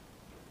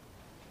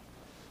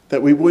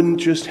That we wouldn't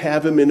just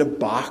have him in a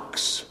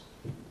box.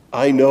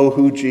 I know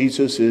who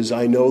Jesus is.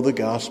 I know the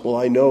gospel.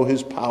 I know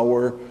his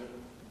power.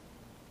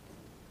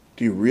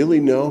 Do you really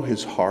know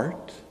his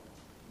heart?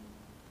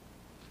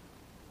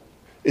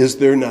 Is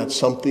there not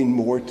something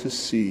more to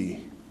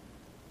see?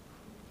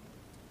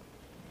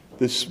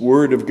 This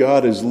word of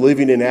God is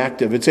living and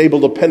active. It's able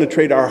to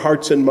penetrate our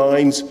hearts and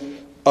minds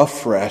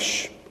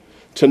afresh,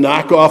 to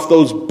knock off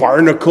those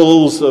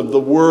barnacles of the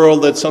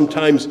world that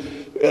sometimes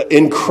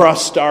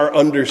encrust our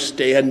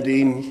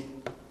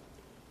understanding,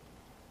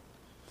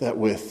 that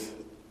with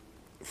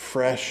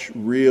fresh,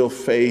 real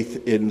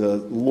faith in the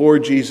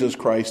Lord Jesus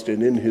Christ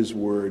and in his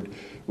word,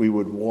 we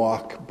would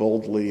walk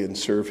boldly and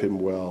serve him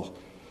well.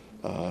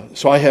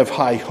 So I have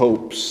high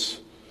hopes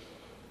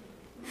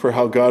for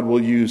how God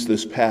will use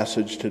this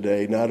passage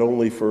today, not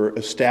only for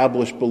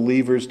established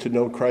believers to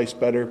know Christ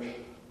better,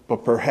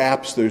 but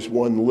perhaps there's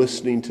one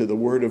listening to the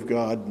word of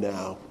God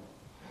now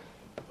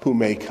who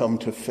may come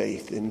to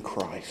faith in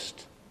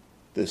Christ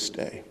this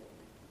day.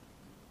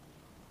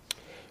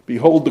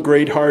 Behold the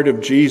great heart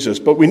of Jesus.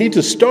 But we need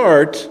to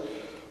start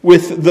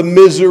with the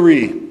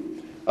misery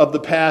of the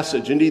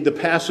passage. Indeed, the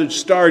passage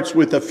starts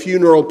with a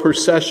funeral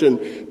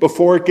procession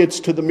before it gets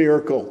to the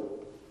miracle.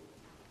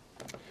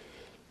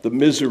 The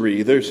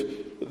misery. There's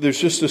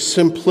just a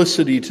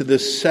simplicity to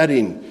this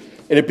setting.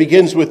 And it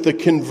begins with the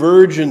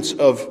convergence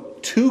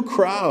of two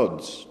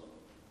crowds.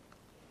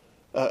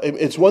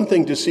 It's one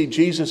thing to see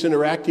Jesus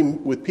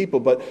interacting with people,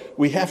 but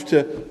we have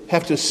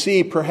to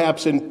see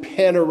perhaps in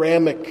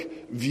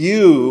panoramic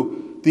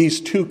view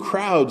these two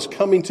crowds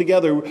coming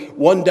together,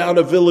 one down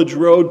a village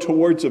road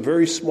towards a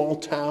very small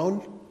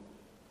town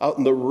out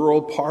in the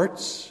rural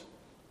parts,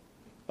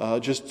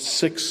 just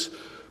 6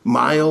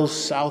 miles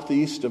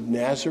southeast of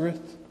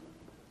Nazareth.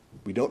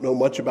 We don't know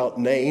much about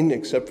Nain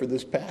except for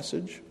this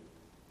passage.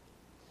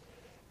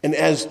 And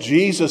as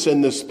Jesus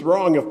and this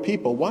throng of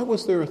people, why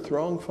was there a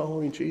throng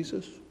following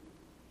Jesus?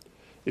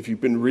 If you've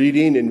been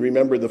reading and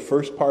remember the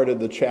first part of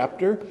the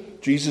chapter,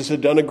 Jesus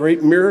had done a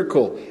great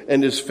miracle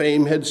and his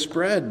fame had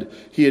spread.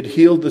 He had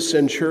healed the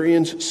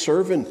centurion's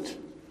servant.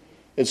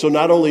 And so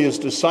not only his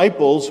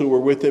disciples who were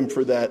with him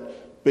for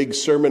that big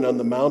Sermon on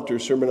the Mount or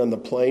Sermon on the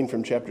Plain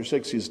from chapter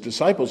 6, his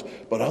disciples,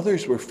 but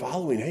others were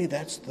following. Hey,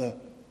 that's the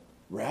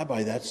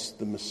Rabbi, that's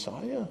the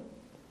Messiah.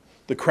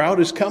 The crowd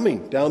is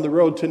coming down the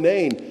road to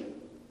Nain.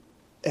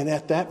 And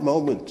at that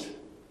moment,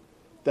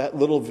 that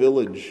little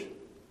village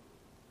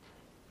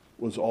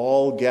was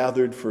all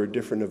gathered for a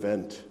different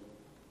event.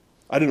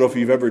 I don't know if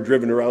you've ever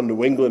driven around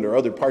New England or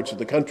other parts of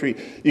the country.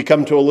 You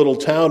come to a little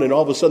town and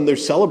all of a sudden they're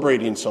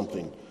celebrating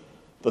something.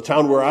 The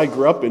town where I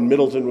grew up in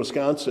Middleton,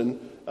 Wisconsin,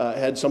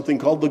 had something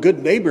called the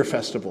Good Neighbor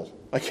Festival.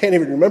 I can't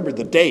even remember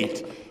the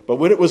date, but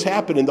when it was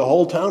happening, the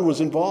whole town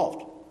was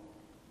involved.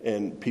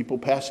 And people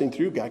passing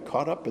through got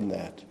caught up in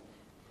that.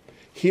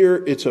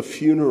 Here it's a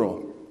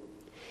funeral.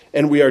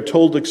 And we are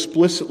told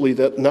explicitly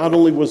that not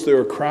only was there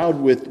a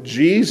crowd with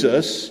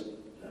Jesus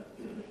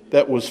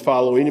that was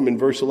following him in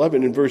verse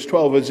 11, in verse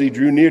 12, as he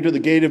drew near to the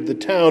gate of the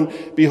town,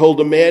 behold,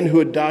 a man who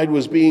had died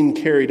was being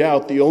carried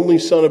out, the only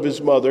son of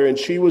his mother, and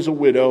she was a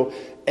widow,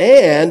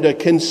 and a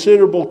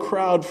considerable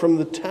crowd from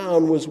the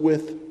town was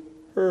with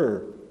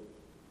her.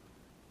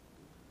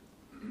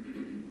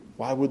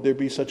 Why would there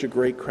be such a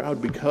great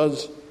crowd?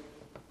 Because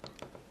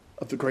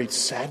of the great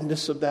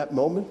sadness of that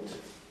moment.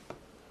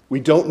 We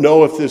don't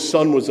know if this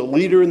son was a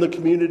leader in the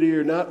community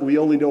or not. We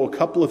only know a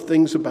couple of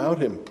things about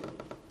him.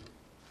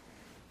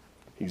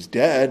 He's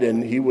dead,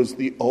 and he was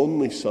the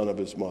only son of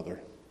his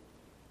mother.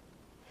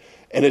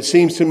 And it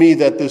seems to me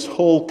that this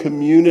whole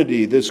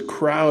community, this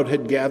crowd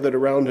had gathered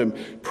around him.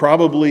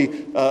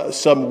 Probably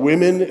some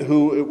women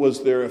who it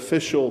was their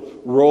official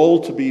role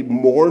to be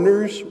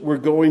mourners were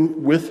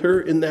going with her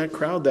in that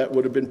crowd. That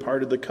would have been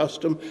part of the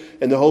custom.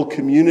 And the whole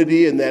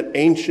community in that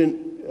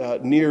ancient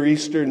Near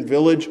Eastern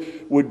village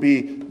would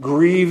be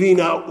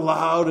grieving out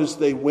loud as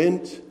they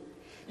went.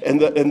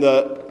 And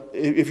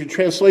if your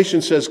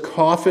translation says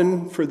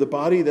coffin for the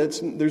body,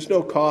 there's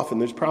no coffin.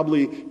 There's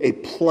probably a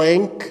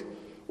plank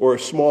or a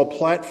small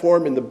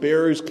platform, and the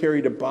bearers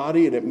carried a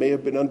body, and it may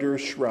have been under a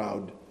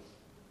shroud.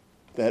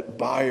 That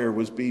bier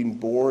was being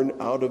borne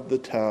out of the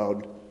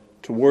town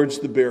towards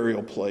the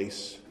burial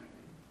place.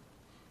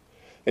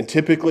 And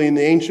typically in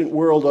the ancient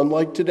world,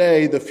 unlike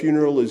today, the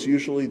funeral is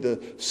usually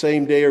the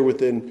same day or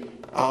within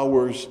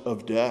hours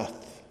of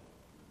death.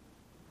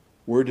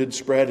 Word had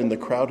spread, and the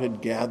crowd had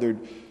gathered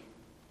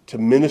to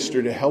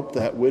minister to help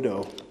that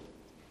widow.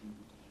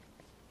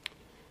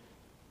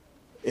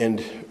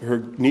 And her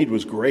need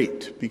was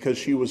great because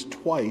she was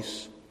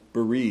twice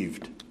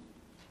bereaved.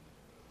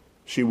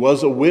 She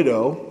was a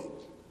widow,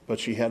 but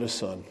she had a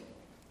son.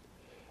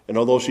 And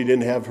although she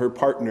didn't have her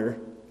partner,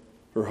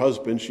 her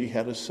husband, she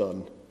had a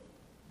son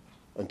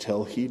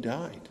until he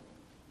died.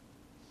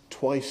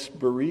 Twice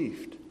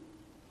bereaved.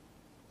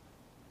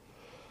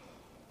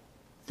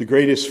 The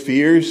greatest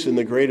fears and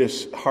the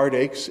greatest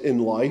heartaches in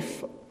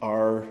life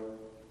are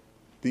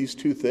these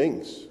two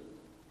things: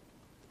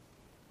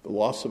 the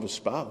loss of a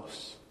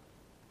spouse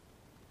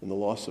and the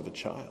loss of a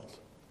child.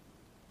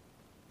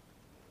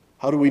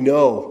 How do we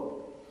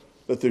know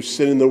that there's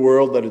sin in the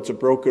world, that it's a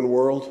broken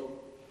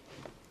world?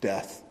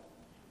 Death.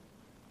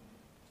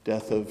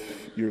 Death of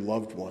your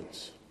loved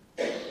ones.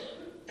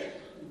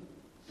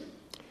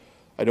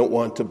 I don't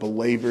want to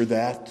belabor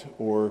that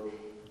or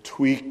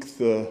tweak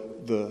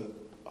the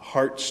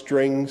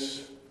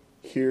heartstrings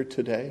here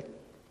today.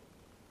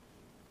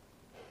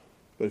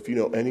 But if you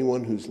know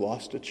anyone who's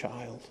lost a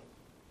child,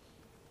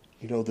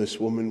 you know this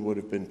woman would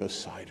have been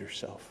beside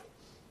herself.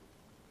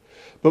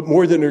 But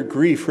more than her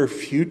grief, her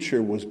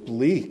future was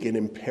bleak and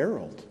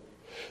imperiled.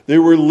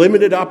 There were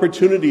limited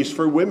opportunities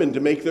for women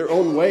to make their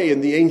own way in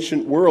the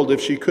ancient world.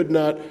 If she could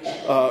not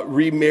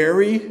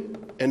remarry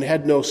and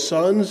had no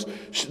sons,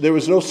 there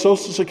was no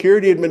Social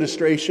Security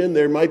Administration.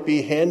 There might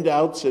be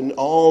handouts and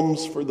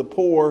alms for the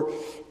poor,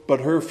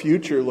 but her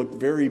future looked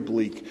very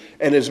bleak.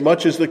 And as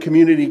much as the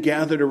community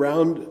gathered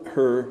around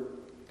her,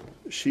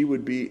 she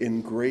would be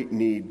in great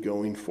need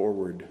going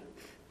forward.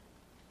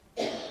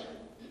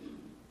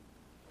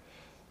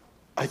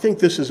 I think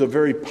this is a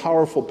very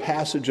powerful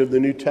passage of the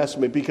New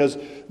Testament because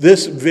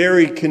this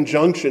very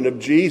conjunction of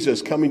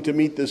Jesus coming to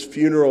meet this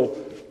funeral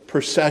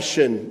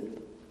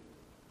procession,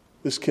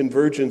 this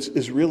convergence,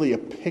 is really a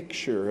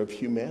picture of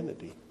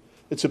humanity.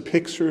 It's a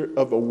picture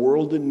of a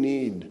world in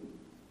need.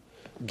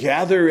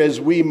 Gather as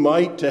we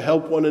might to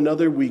help one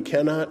another, we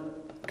cannot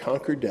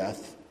conquer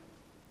death.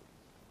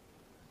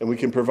 And we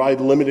can provide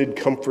limited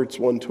comforts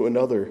one to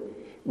another.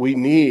 We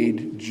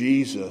need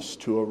Jesus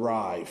to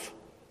arrive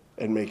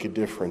and make a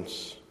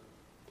difference.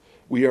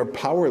 We are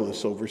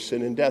powerless over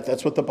sin and death.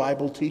 That's what the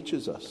Bible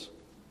teaches us.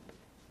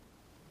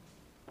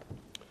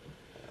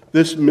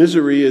 This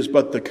misery is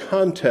but the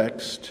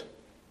context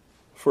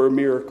for a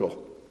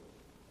miracle.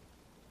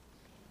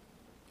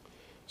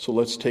 So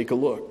let's take a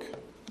look.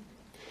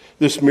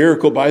 This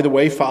miracle, by the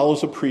way,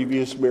 follows a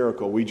previous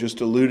miracle. We just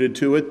alluded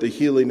to it, the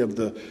healing of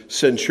the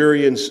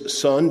centurion's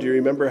son. Do you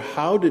remember,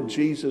 how did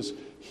Jesus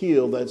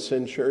heal that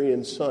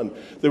centurion's son?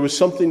 There was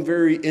something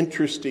very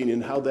interesting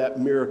in how that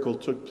miracle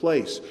took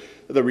place.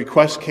 The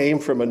request came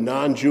from a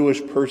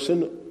non-Jewish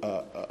person,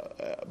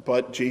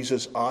 but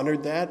Jesus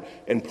honored that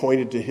and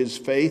pointed to his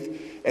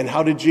faith. And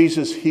how did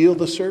Jesus heal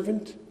the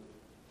servant?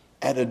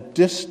 At a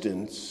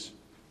distance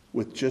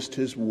with just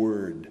his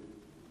word.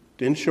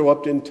 Didn't show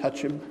up, didn't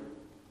touch him.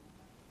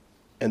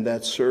 And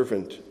that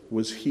servant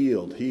was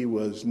healed. He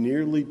was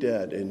nearly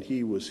dead, and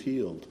he was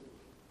healed.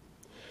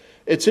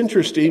 It's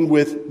interesting,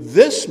 with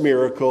this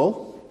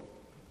miracle,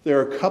 there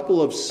are a couple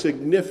of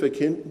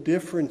significant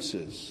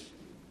differences.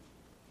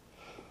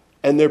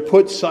 And they're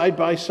put side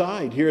by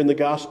side here in the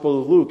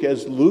Gospel of Luke,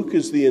 as Luke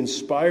is the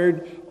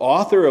inspired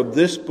author of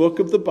this book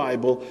of the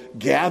Bible,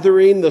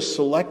 gathering the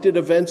selected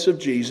events of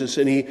Jesus,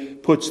 and he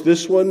puts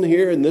this one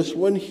here and this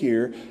one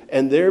here,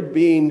 and they're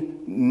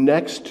being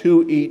next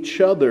to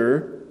each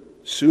other.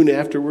 Soon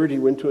afterward, he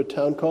went to a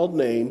town called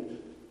Nain.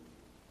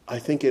 I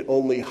think it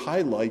only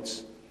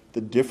highlights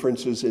the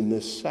differences in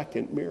this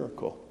second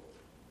miracle.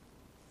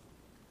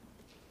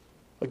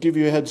 I'll give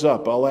you a heads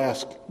up. I'll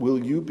ask,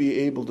 will you be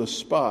able to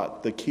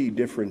spot the key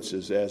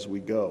differences as we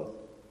go?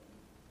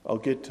 I'll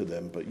get to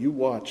them, but you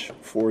watch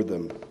for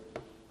them.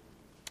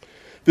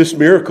 This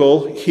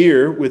miracle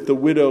here with the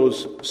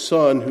widow's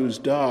son who's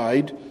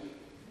died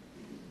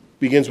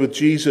begins with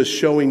Jesus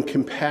showing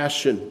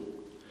compassion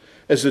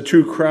as the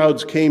two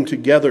crowds came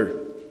together.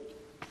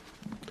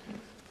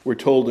 We're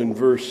told in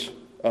verse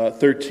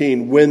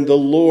 13, when the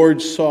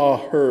Lord saw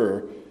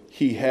her,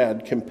 he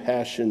had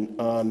compassion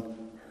on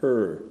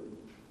her.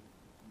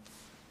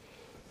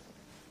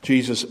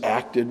 Jesus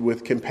acted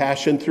with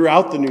compassion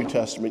throughout the New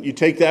Testament. You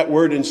take that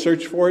word and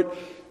search for it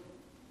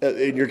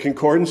in your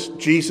concordance.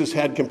 Jesus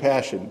had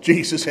compassion.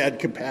 Jesus had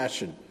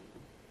compassion.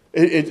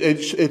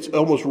 It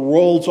almost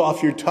rolls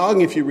off your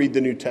tongue if you read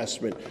the New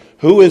Testament.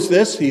 Who is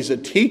this? He's a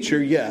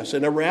teacher, yes,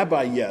 and a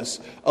rabbi, yes,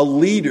 a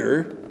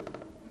leader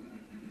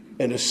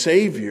and a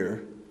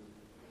savior,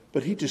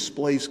 but he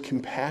displays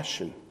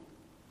compassion.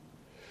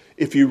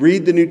 If you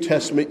read the New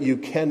Testament, you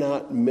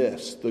cannot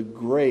miss the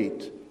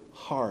great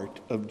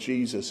heart of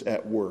Jesus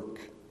at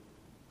work.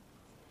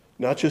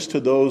 Not just to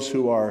those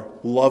who are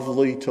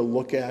lovely to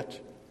look at,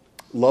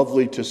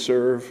 lovely to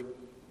serve,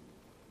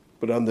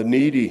 but on the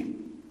needy,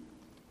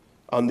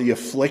 on the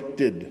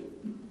afflicted,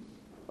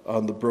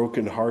 on the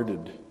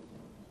brokenhearted.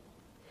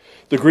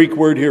 The Greek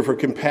word here for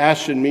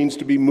compassion means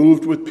to be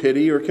moved with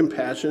pity or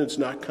compassion. It's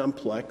not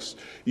complex.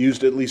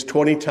 Used at least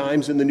 20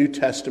 times in the New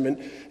Testament.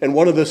 And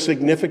one of the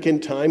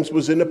significant times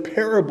was in a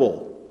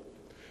parable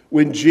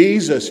when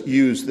Jesus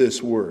used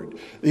this word.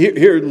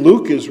 Here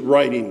Luke is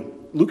writing.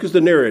 Luke is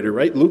the narrator,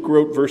 right? Luke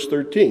wrote verse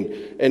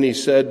 13. And he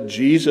said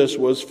Jesus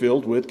was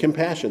filled with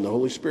compassion. The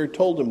Holy Spirit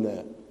told him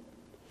that.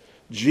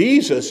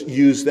 Jesus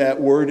used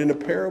that word in a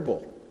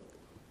parable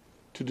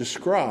to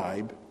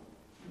describe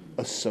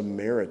a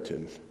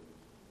Samaritan.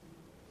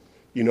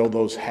 You know,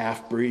 those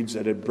half-breeds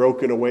that had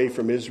broken away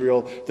from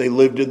Israel. They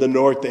lived in the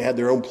north. They had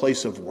their own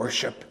place of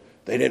worship.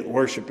 They didn't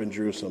worship in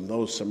Jerusalem.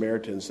 Those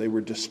Samaritans, they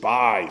were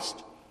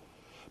despised.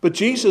 But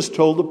Jesus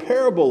told a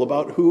parable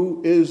about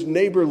who is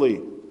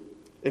neighborly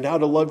and how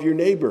to love your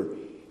neighbor.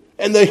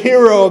 And the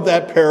hero of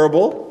that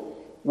parable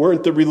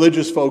weren't the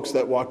religious folks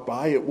that walked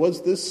by. It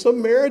was this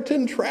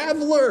Samaritan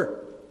traveler.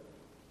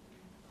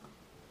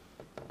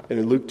 And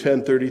in Luke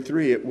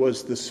 10:33, it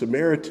was the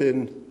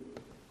Samaritan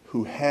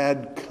who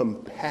had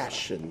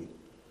compassion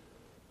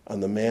on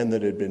the man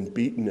that had been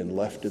beaten and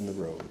left in the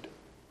road.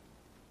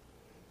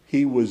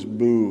 He was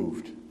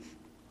moved.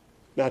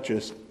 Not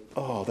just,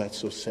 oh, that's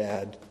so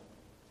sad.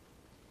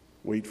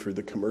 Wait for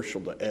the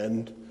commercial to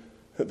end.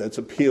 That's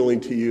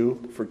appealing to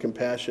you for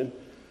compassion.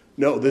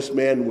 No, this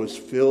man was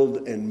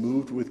filled and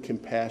moved with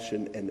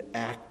compassion and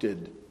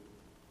acted.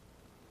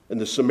 And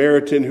the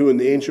Samaritan, who in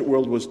the ancient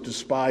world was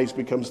despised,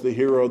 becomes the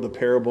hero of the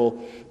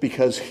parable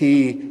because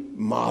he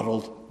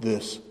modeled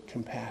this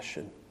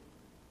compassion.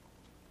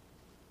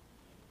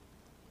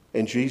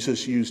 And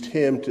Jesus used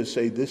him to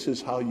say, this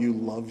is how you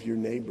love your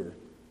neighbor.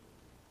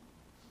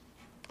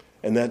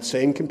 And that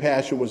same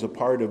compassion was a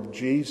part of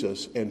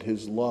Jesus and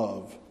his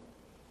love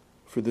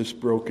for this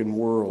broken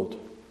world.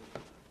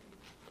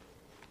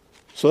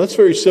 So that's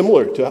very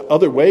similar to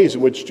other ways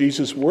in which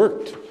Jesus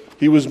worked.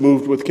 He was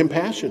moved with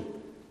compassion.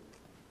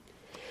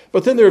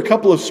 But then there are a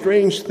couple of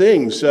strange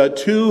things,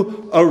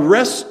 two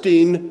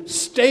arresting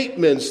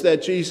statements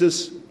that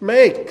Jesus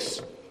makes.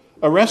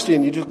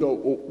 Arresting, you just go,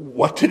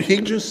 what did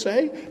he just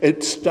say?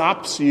 It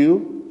stops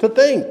you to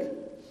think.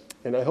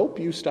 And I hope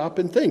you stop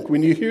and think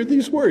when you hear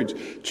these words.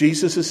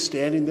 Jesus is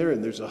standing there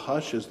and there's a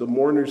hush as the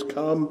mourners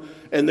come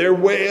and their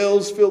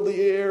wails fill the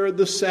air,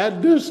 the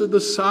sadness and the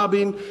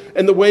sobbing.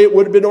 And the way it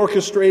would have been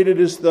orchestrated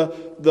is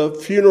the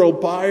funeral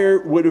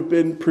bier would have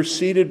been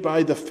preceded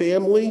by the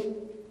family.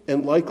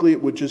 And likely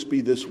it would just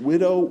be this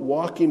widow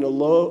walking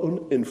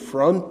alone in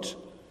front.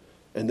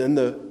 And then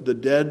the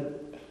dead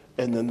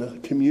and then the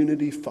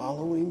community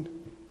following.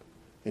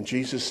 And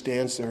Jesus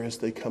stands there as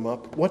they come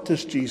up. What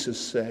does Jesus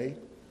say?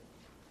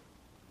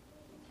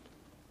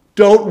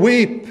 Don't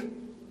weep.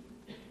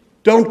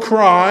 Don't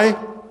cry.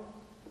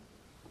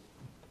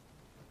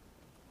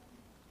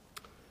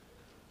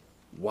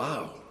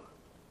 Wow.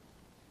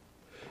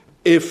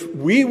 If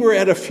we were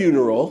at a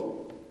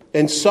funeral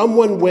and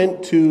someone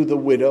went to the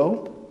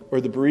widow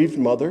or the bereaved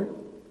mother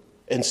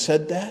and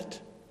said that,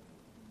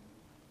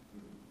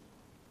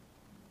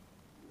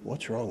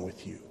 what's wrong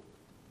with you?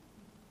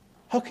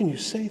 How can you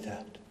say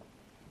that?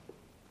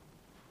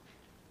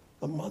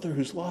 A mother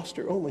who's lost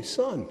her only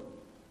son.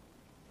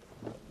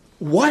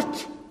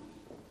 What?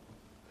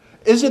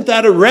 Isn't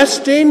that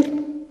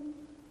arresting?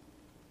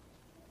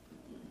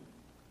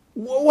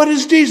 What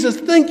is Jesus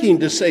thinking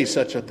to say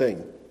such a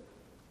thing?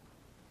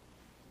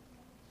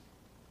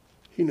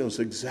 He knows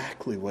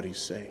exactly what he's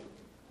saying.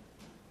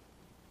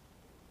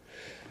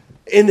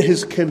 In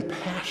his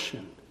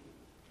compassion,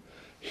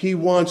 he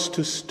wants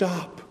to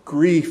stop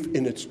grief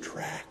in its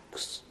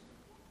tracks.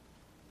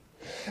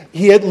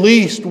 He at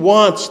least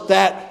wants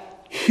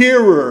that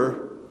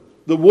hearer,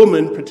 the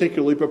woman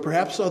particularly, but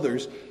perhaps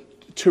others,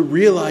 to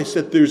realize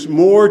that there's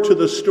more to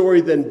the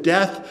story than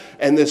death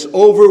and this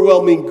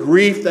overwhelming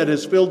grief that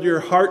has filled your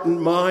heart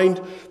and mind.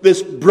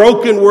 This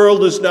broken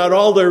world is not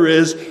all there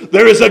is.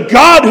 There is a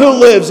God who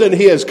lives, and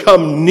he has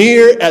come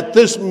near at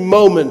this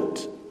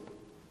moment.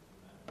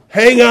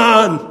 Hang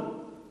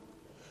on.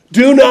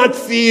 Do not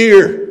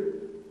fear.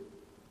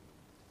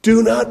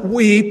 Do not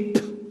weep.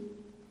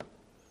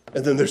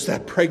 And then there's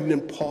that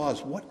pregnant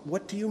pause.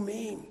 What do you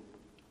mean?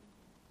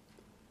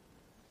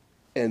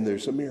 And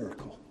there's a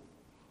miracle.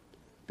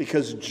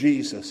 Because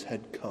Jesus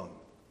had come.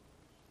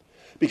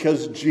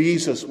 Because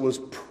Jesus was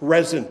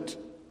present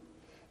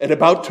and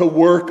about to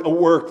work a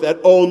work that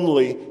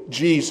only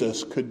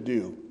Jesus could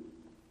do.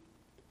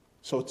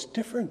 So it's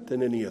different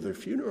than any other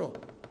funeral.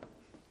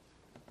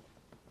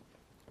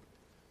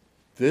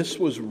 This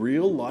was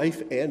real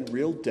life and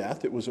real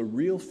death. It was a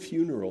real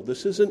funeral.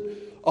 This isn't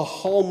a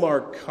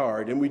Hallmark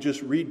card and we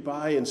just read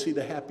by and see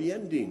the happy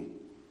ending.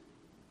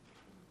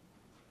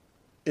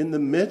 In the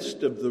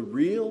midst of the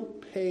real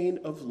pain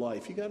of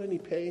life. You got any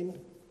pain?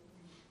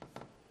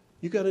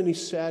 You got any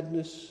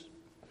sadness?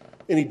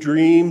 Any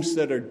dreams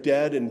that are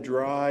dead and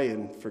dry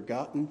and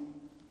forgotten?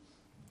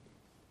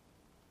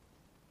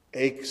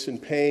 Aches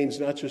and pains,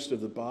 not just of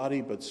the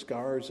body, but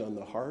scars on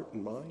the heart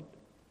and mind?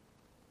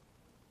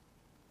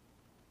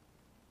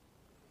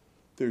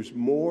 There's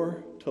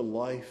more to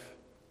life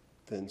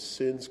than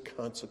sin's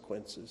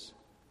consequences.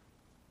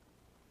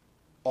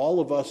 All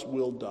of us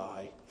will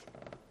die.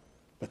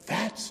 But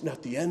that's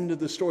not the end of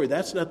the story.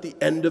 That's not the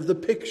end of the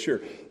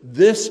picture.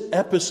 This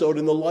episode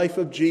in the life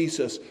of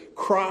Jesus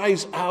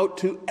cries out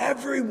to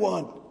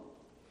everyone.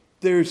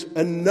 There's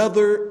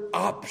another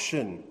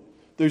option.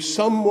 There's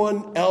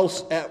someone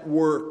else at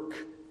work.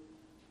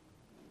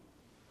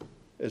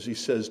 As he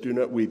says, do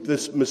not weep.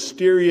 This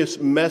mysterious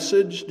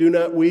message, do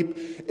not weep,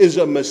 is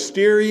a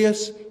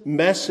mysterious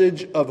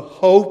message of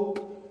hope.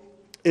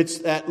 It's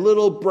that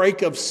little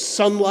break of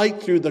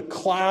sunlight through the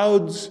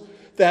clouds,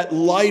 that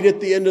light at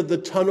the end of the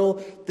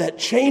tunnel that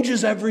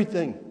changes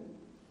everything.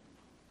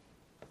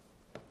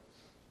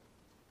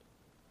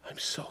 I'm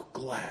so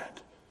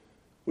glad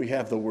we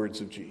have the words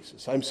of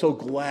Jesus. I'm so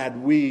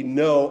glad we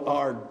know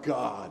our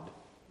God.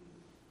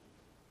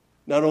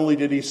 Not only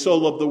did he so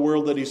love the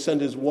world that he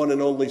sent his one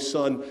and only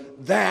Son,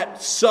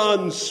 that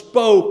Son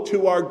spoke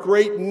to our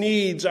great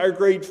needs, our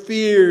great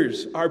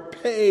fears, our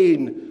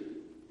pain,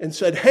 and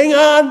said, hang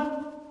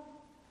on,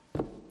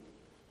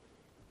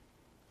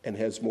 and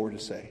has more to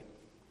say.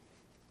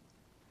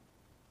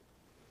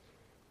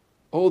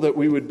 Oh, that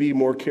we would be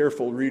more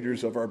careful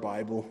readers of our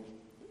Bible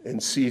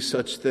and see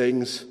such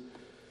things.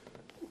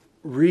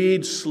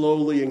 Read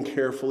slowly and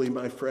carefully,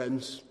 my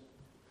friends,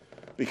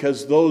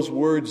 because those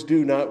words,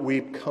 do not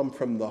weep, come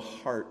from the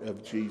heart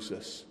of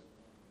Jesus,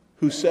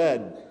 who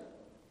said,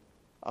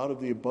 out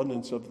of the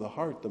abundance of the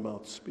heart, the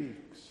mouth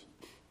speaks.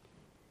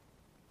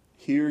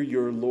 Hear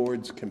your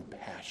Lord's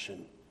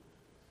compassion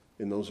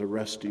in those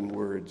arresting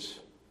words.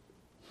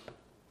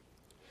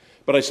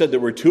 But I said there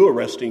were two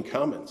arresting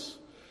comments.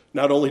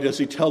 Not only does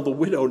he tell the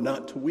widow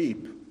not to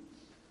weep,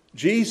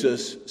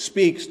 Jesus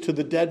speaks to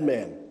the dead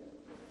man.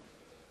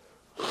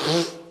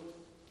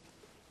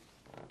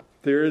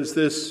 There is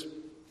this,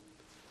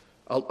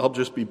 I'll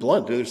just be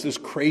blunt, there's this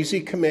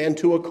crazy command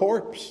to a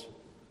corpse.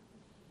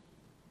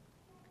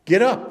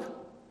 Get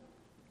up.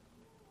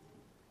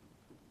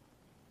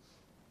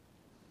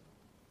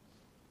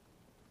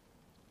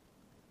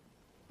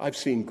 I've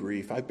seen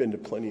grief. I've been to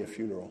plenty of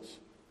funerals.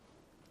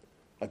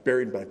 I've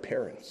buried my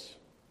parents.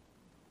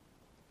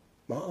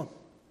 Mom,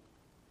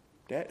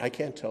 Dad, I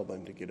can't tell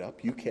them to get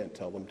up. You can't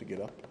tell them to get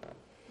up.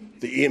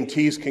 The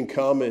EMTs can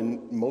come,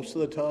 and most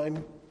of the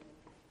time,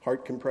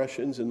 heart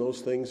compressions and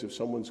those things, if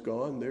someone's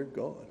gone, they're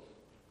gone.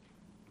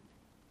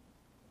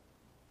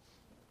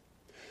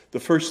 The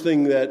first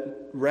thing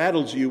that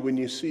rattles you when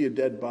you see a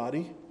dead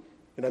body,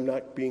 and I'm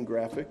not being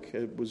graphic,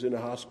 it was in a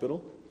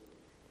hospital,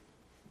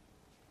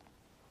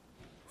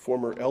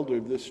 former elder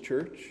of this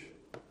church,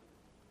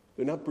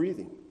 they're not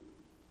breathing.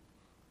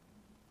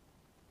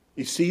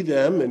 You see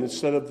them, and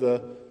instead of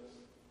the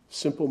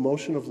simple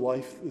motion of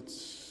life,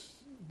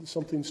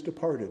 something's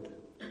departed.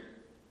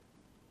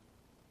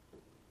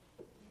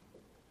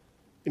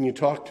 And you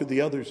talk to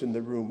the others in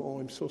the room, oh,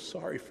 I'm so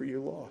sorry for your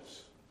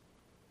loss.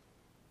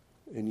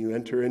 And you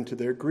enter into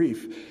their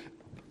grief.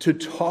 To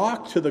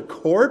talk to the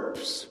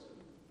corpse,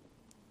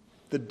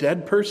 the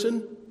dead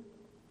person,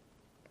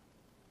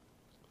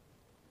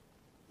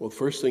 well, the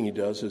first thing he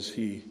does is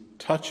he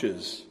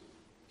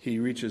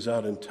reaches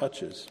out and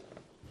touches.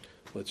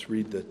 Let's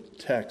read the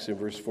text in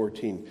verse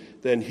 14.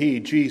 Then he,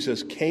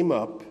 Jesus, came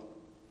up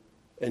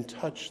and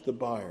touched the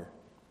bier.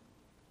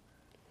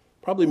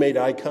 Probably made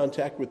eye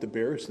contact with the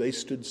bearers. They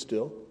stood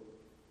still.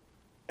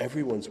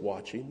 Everyone's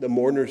watching. The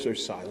mourners are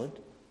silent.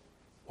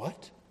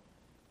 What?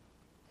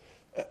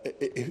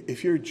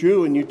 If you're a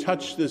Jew and you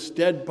touch this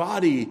dead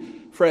body,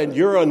 friend,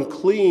 you're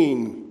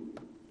unclean.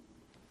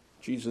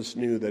 Jesus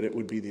knew that it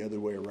would be the other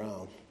way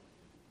around.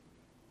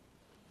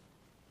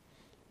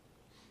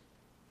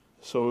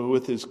 So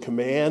with his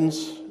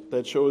commands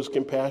that shows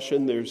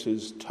compassion, there's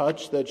his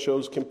touch that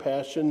shows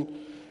compassion,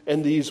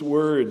 and these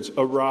words,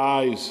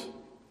 arise.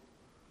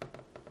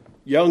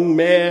 Young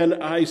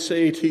man, I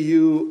say to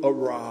you,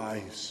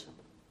 arise.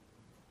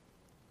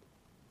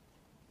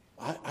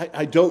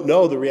 I don't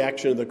know the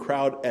reaction of the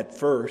crowd at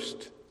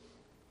first.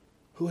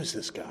 Who is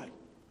this guy?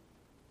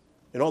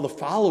 And all the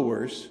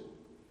followers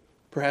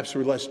perhaps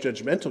were less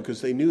judgmental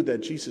because they knew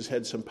that Jesus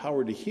had some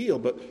power to heal,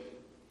 but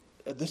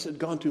this had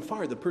gone too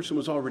far. The person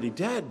was already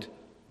dead.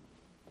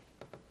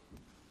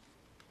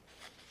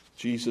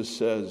 Jesus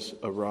says,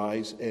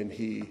 arise, and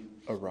he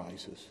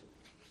arises.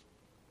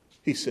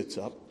 He sits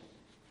up.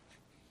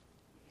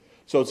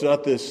 So it's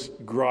not this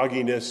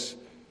grogginess,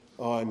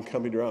 oh, I'm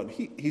coming around.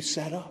 He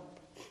sat up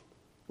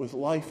with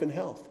life and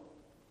health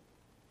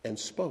and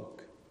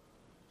spoke.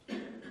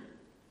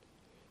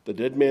 The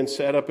dead man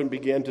sat up and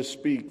began to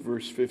speak,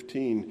 verse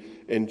 15,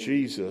 and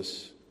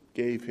Jesus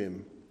gave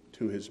him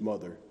to his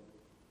mother.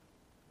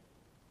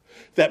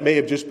 That may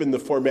have just been the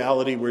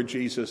formality where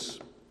Jesus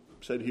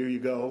said, here you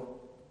go.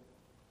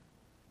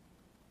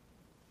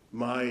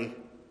 My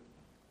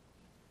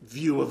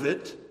view of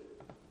it.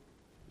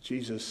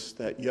 Jesus,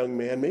 that young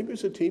man, maybe he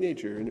was a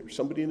teenager and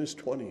somebody in his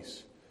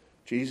 20s.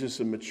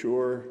 Jesus, a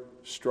mature,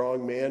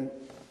 strong man,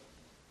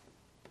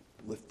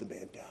 lift the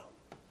man down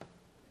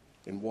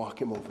and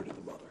walk him over to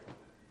the mother.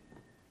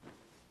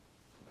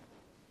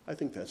 I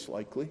think that's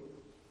likely.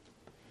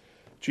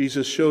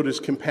 Jesus showed his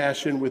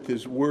compassion with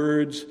his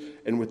words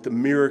and with the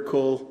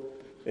miracle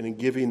and in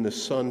giving the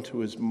son to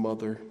his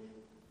mother.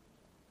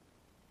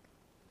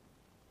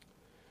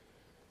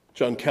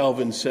 John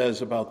Calvin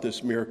says about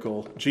this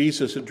miracle,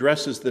 Jesus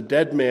addresses the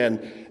dead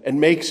man and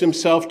makes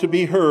himself to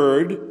be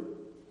heard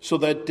so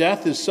that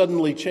death is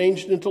suddenly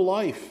changed into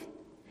life.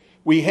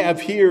 We have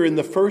here in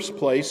the first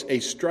place a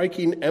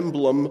striking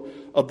emblem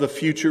of the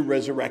future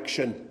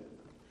resurrection,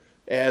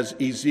 as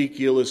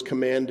Ezekiel is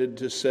commanded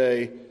to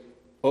say,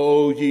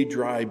 O ye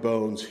dry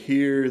bones,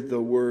 hear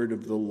the word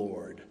of the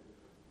Lord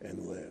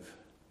and live.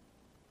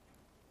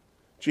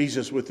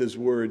 Jesus with his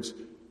words,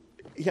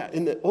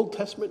 in the Old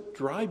Testament,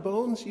 dry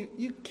bones,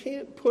 you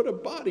can't put a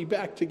body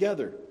back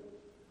together.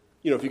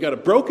 If you got a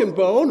broken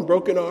bone, a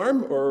broken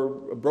arm,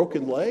 or a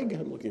broken leg,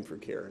 I'm looking for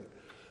Karen.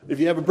 If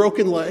you have a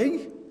broken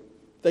leg,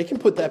 they can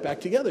put that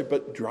back together.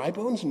 But dry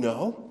bones,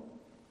 no.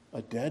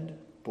 A dead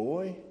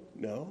boy,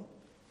 no.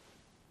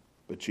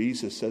 But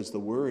Jesus says the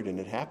word and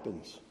it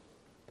happens.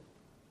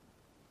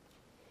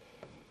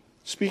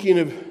 Speaking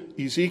of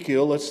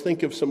Ezekiel, let's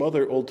think of some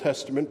other Old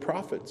Testament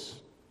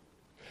prophets.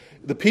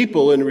 The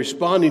people, in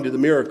responding to the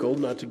miracle,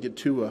 not to get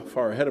too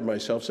far ahead of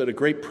myself, said, "A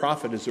great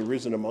prophet has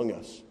arisen among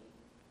us."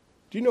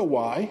 Do you know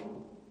why?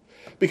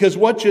 Because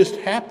what just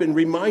happened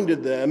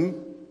reminded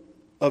them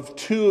of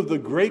two of the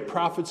great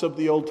prophets of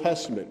the Old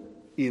Testament,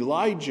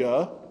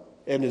 Elijah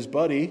and his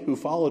buddy who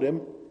followed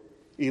him,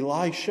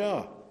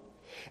 Elisha.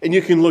 And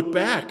you can look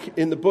back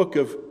in the book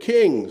of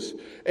Kings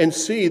and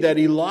see that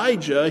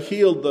Elijah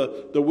healed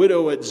the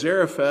widow at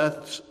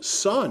Zarephath's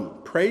son,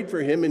 prayed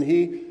for him,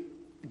 and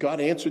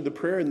God answered the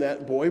prayer, and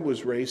that boy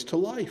was raised to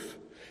life.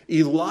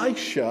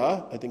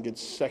 Elisha, I think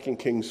it's 2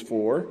 Kings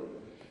 4,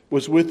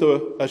 was with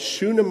a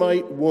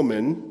Shunammite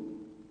woman,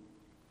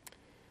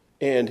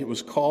 and he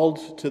was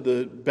called to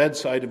the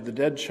bedside of the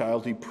dead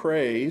child. He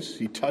prays,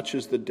 he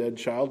touches the dead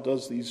child,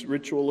 does these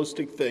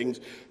ritualistic things.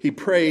 He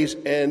prays,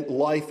 and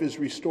life is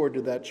restored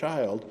to that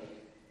child.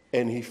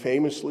 And he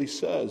famously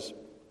says,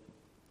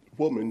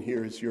 "Woman,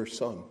 here is your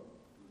son."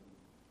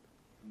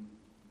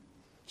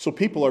 So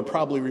people are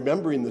probably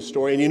remembering the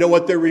story. And you know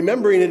what? They're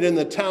remembering it in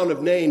the town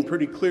of Nain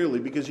pretty clearly.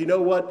 Because you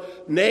know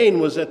what? Nain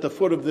was at the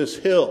foot of this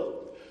hill.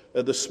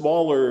 The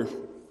smaller,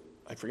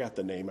 I forgot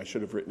the name. I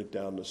should have written it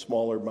down. The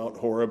smaller Mount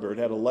Horeb, or it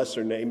had a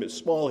lesser name. It's a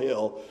small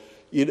hill.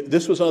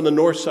 This was on the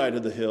north side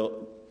of the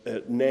hill.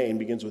 Nain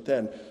begins with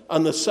N.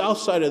 On the south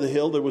side of the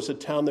hill, there was a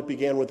town that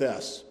began with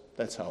S.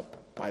 That's how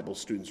Bible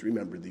students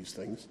remember these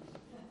things.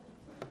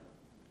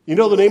 You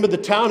know the name of the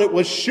town? It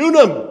was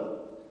Shunem.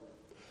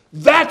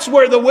 That's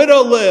where the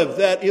widow lived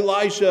that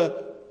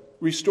Elijah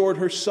restored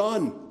her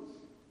son.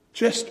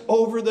 Just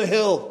over the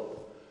hill.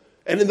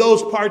 And in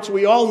those parts,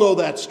 we all know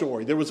that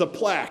story. There was a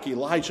plaque.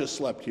 Elijah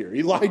slept here.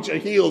 Elijah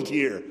healed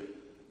here.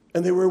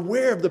 And they were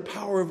aware of the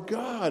power of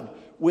God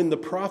when the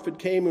prophet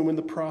came and when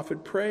the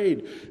prophet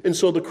prayed. And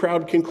so the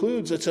crowd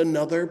concludes, it's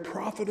another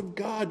prophet of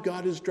God.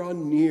 God has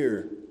drawn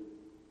near.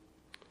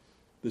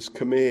 This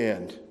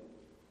command,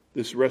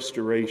 this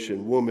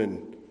restoration,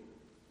 woman,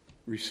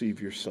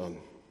 receive your son.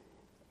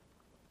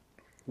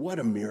 What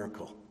a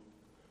miracle.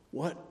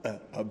 What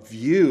a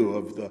view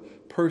of the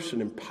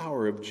person and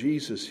power of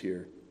Jesus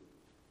here.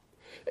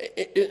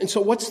 And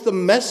so what's the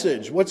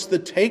message? What's the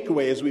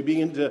takeaway as we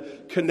begin to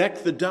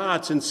connect the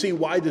dots and see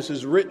why this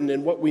is written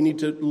and what we need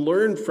to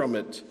learn from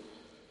it?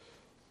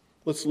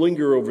 Let's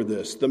linger over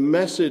this. The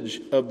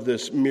message of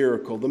this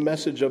miracle, the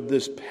message of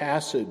this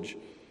passage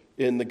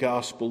in the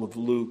Gospel of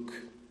Luke.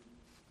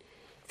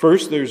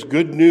 First, there's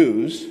good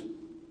news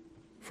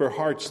for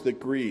hearts that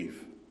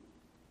grieve.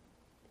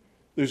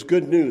 There's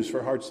good news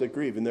for hearts that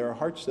grieve. And there are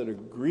hearts that are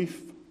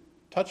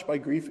touched by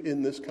grief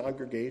in this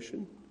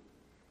congregation.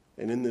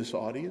 And in this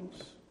audience,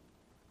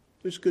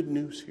 there's good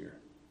news here.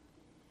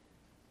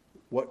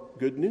 What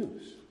good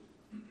news?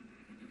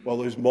 Well,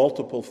 there's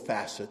multiple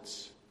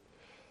facets.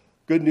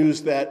 Good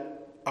news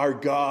that our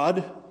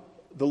God,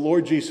 the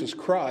Lord Jesus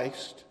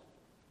Christ,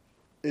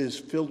 is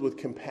filled with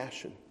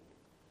compassion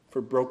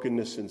for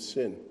brokenness and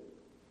sin.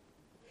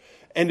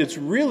 And it's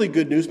really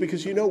good news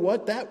because you know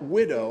what? That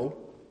widow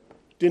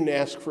didn't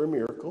ask for a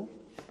miracle.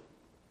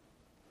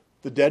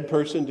 The dead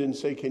person didn't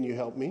say, "Can you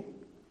help me?"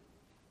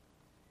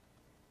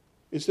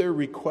 Is there a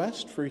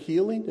request for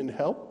healing and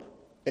help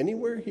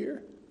anywhere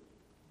here?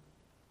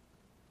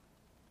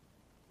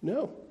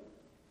 No.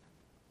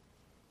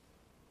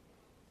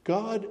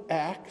 God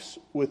acts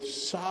with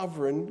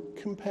sovereign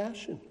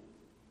compassion.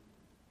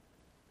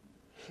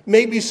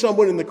 Maybe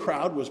someone in the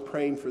crowd was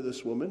praying for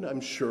this woman.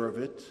 I'm sure of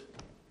it,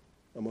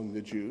 among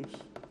the Jews.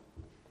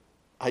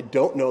 I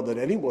don't know that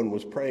anyone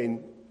was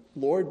praying,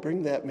 "Lord,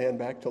 bring that man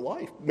back to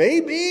life."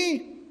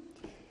 Maybe.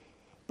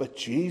 But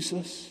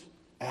Jesus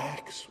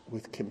acts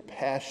with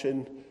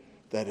compassion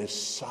that is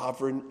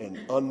sovereign and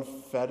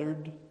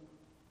unfettered.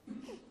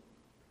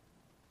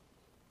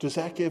 Does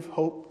that give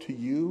hope to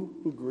you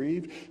who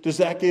grieve? Does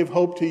that give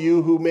hope to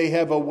you who may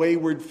have a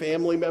wayward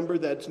family member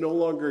that's no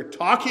longer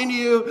talking to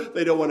you?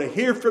 They don't want to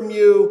hear from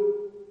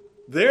you.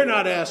 They're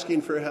not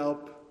asking for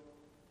help.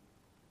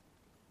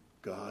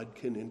 God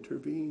can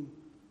intervene.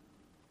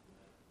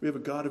 We have a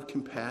God of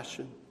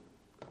compassion.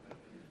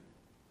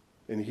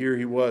 And here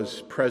he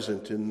was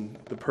present in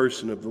the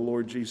person of the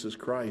Lord Jesus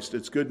Christ.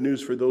 It's good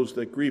news for those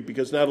that grieve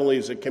because not only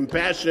is it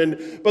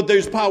compassion, but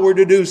there's power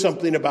to do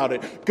something about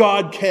it.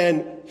 God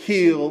can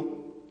heal.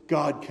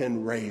 God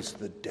can raise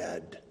the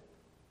dead.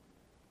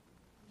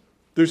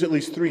 There's at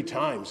least 3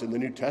 times in the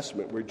New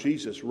Testament where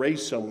Jesus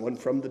raised someone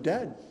from the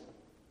dead.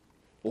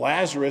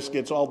 Lazarus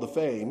gets all the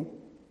fame,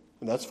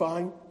 and that's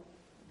fine.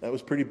 That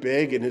was pretty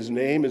big, and his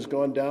name has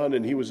gone down,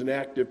 and he was an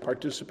active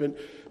participant.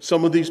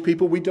 Some of these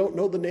people, we don't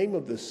know the name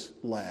of this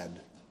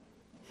lad.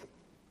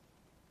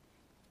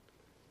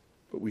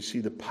 But we see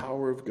the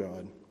power of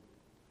God.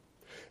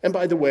 And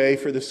by the way,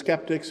 for the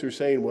skeptics who are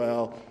saying,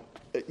 well,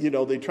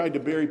 They tried to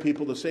bury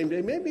people the same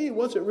day. Maybe he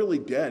wasn't really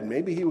dead.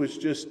 Maybe he was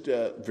just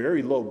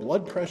very low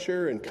blood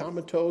pressure and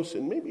comatose,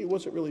 and maybe he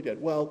wasn't really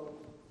dead. Well,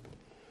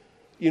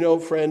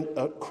 friend,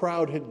 a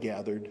crowd had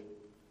gathered,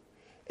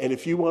 and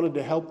if you wanted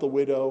to help the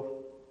widow,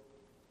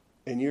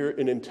 and you're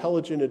an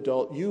intelligent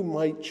adult, you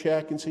might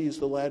check and see, is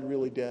the lad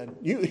really dead?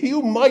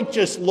 You might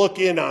just look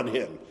in on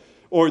him.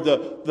 Or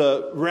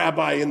the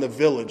rabbi in the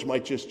village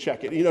might just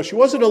check it. She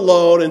wasn't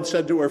alone and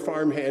said to her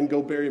farmhand,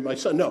 go bury my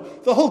son. No,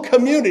 the whole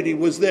community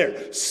was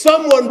there.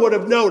 Someone would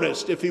have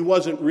noticed if he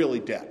wasn't really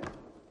dead.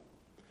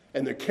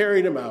 And they're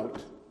carrying him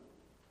out.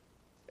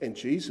 And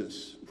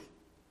Jesus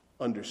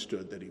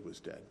understood that he was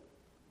dead.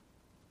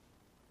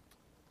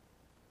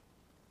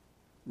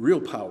 Real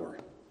power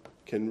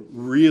can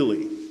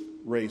really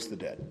raise the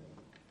dead.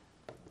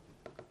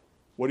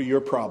 What are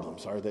your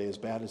problems? Are they as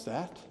bad as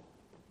that?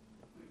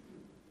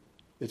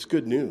 It's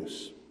good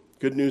news.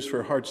 Good news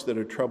for hearts that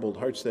are troubled,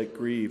 hearts that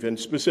grieve, and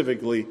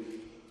specifically,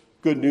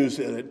 good news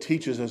that it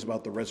teaches us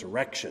about the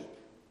resurrection.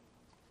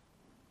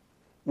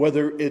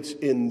 Whether it's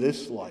in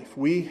this life,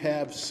 we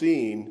have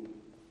seen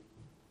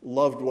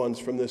loved ones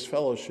from this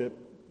fellowship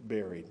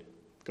buried.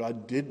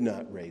 God did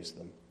not raise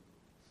them.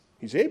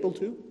 He's able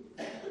to.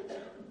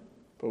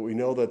 But we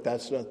know that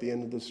that's not the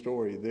end of the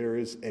story. There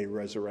is a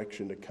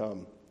resurrection to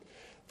come.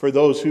 For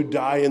those who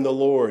die in the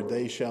Lord,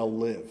 they shall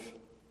live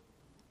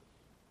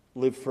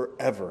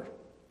forever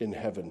in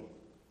heaven.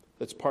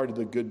 That's part of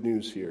the good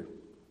news here.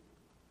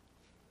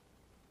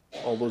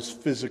 All those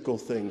physical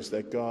things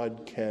that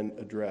God can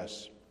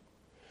address.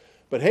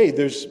 But hey,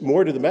 there's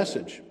more to the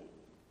message.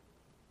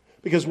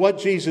 Because what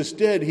Jesus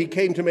did, he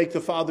came to make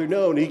the Father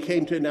known. He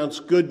came to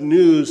announce good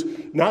news,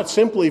 not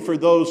simply for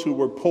those who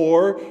were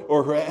poor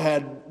or who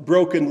had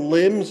broken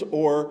limbs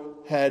or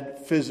had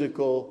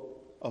physical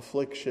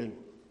affliction.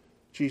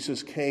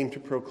 Jesus came to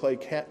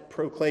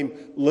proclaim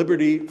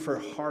liberty for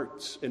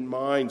hearts and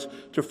minds,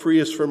 to free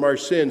us from our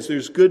sins.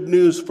 There's good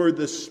news for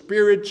the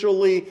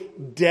spiritually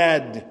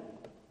dead.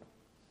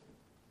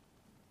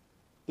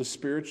 The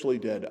spiritually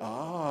dead.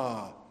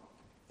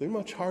 They're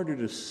much harder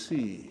to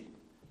see,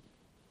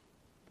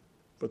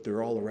 but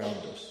they're all around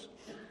us.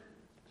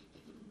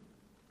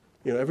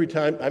 Every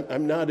time,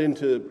 I'm not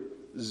into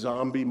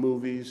zombie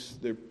movies.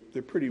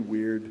 They're pretty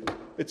weird.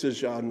 It's a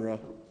genre.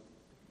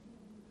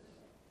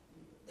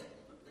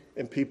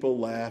 And people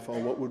laugh,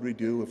 what would we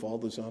do if all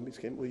the zombies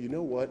came? Well, you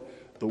know what?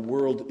 The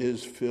world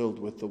is filled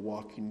with the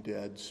walking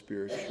dead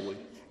spiritually.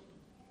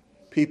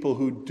 People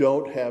who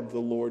don't have the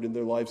Lord in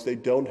their lives, they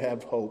don't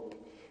have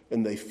hope,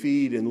 and they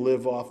feed and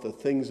live off the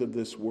things of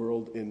this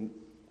world in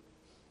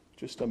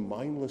just a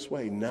mindless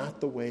way,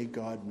 not the way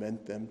God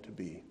meant them to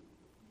be.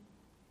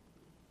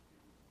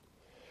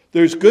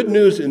 There's good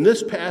news in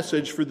this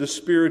passage for the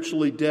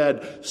spiritually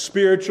dead.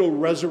 Spiritual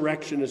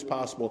resurrection is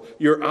possible.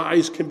 Your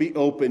eyes can be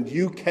opened.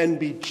 You can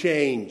be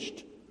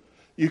changed.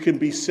 You can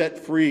be set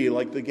free,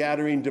 like the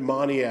Gadarene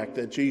demoniac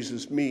that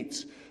Jesus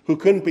meets, who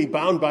couldn't be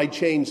bound by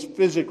chains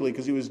physically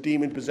because he was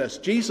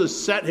demon-possessed.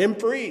 Jesus set him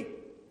free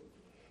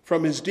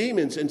from his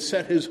demons and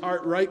set his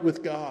heart right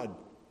with God.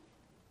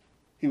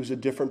 He was a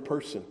different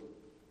person.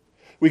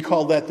 We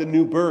call that the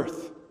new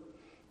birth.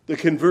 The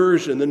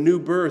conversion, the new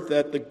birth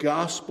that the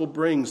gospel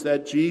brings,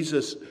 that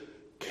Jesus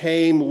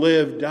came,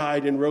 lived,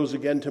 died, and rose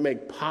again to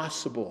make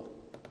possible.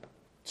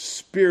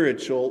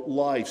 Spiritual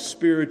life,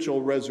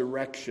 spiritual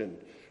resurrection.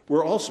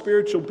 We're all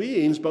spiritual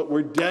beings, but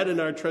we're dead in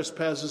our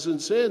trespasses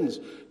and sins.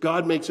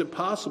 God makes it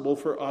possible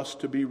for us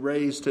to be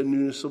raised to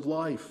newness of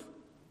life.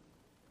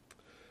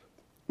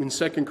 In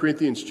 2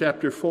 Corinthians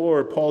chapter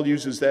 4, Paul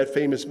uses that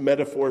famous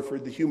metaphor for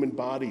the human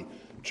body,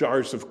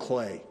 jars of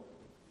clay,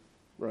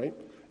 right?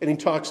 And he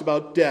talks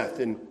about death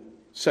in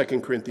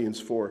 2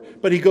 Corinthians 4.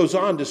 But he goes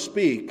on to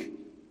speak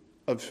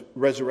of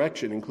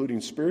resurrection,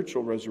 including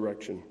spiritual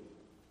resurrection.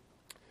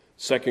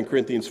 2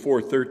 Corinthians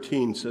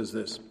 4:13 says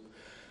this: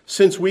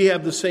 since we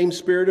have the same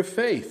spirit of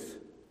faith,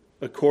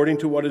 according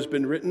to what has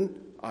been written,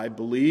 I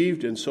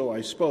believed and so I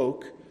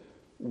spoke,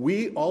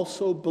 we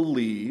also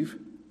believe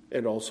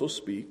and also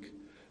speak,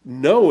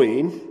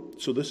 knowing,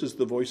 so this is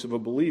the voice of a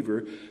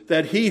believer,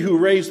 that he who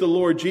raised the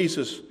Lord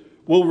Jesus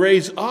will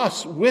raise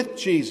us with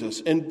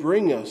Jesus and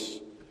bring us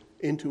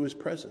into his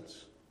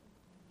presence.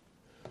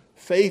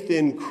 Faith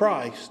in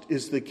Christ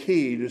is the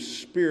key to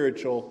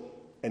spiritual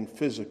and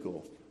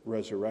physical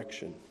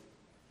resurrection.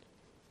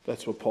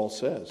 That's what Paul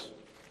says.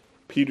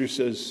 Peter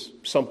says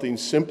something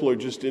simpler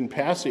just in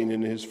passing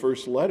in his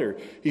first letter.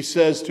 He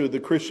says to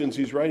the Christians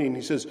he's writing,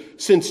 he says,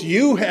 since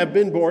you have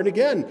been born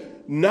again,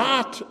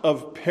 not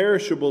of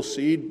perishable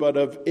seed, but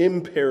of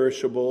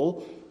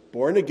imperishable,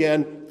 born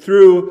again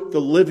through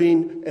the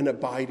living and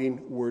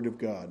abiding Word of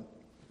God.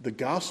 The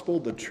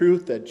gospel, the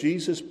truth that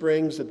Jesus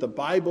brings, that the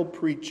Bible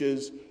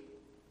preaches,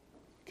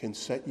 can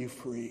set you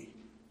free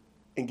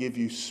and give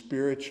you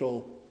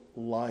spiritual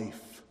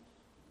life.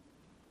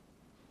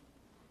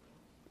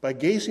 By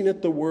gazing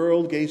at the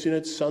world, gazing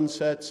at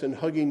sunsets and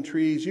hugging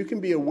trees, you can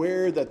be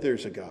aware that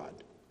there's a God.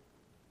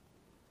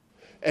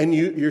 And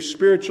your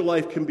spiritual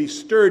life can be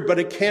stirred, but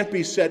it can't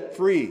be set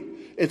free.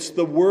 It's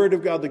the Word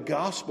of God, the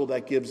gospel,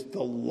 that gives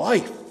the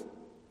life.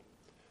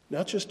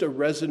 Not just a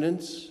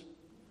resonance,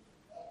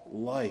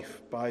 life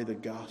by the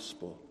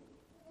gospel.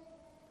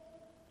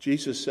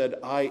 Jesus said,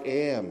 I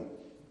am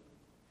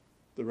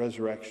the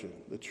resurrection,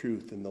 the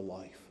truth, and the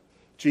life.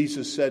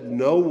 Jesus said,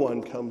 no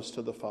one comes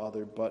to the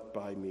Father but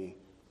by me.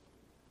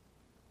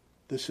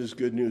 This is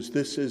good news.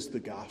 This is the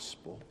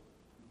gospel.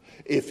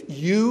 If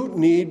you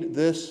need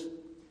this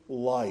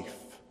life,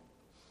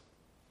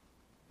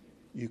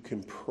 you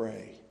can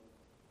pray.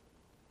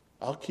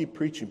 I'll keep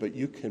preaching, but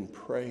you can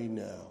pray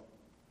now.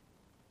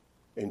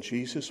 And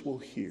Jesus will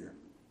hear.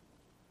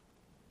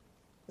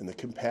 And the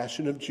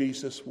compassion of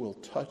Jesus will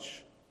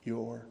touch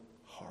your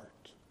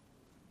heart.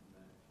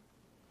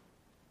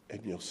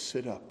 And you'll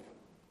sit up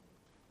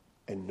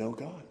and know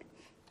God.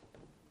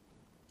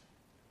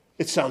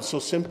 It sounds so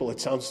simple. It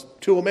sounds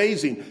too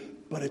amazing.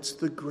 But it's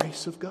the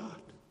grace of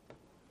God.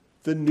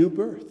 The new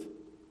birth.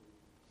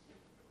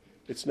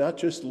 It's not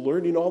just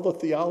learning all the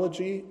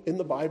theology in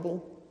the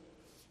Bible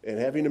and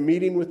having a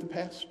meeting with the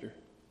pastor.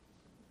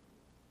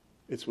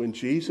 It's when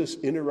Jesus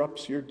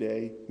interrupts your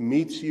day,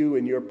 meets you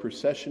in your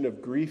procession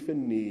of grief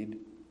and need,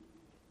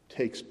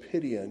 takes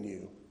pity on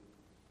you,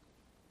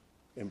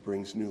 and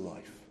brings new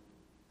life.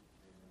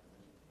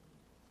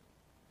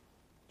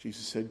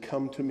 Jesus said,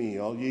 come to me,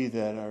 all ye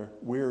that are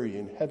weary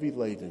and heavy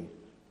laden,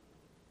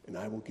 and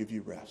I will give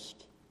you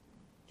rest.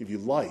 Give you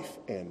life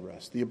and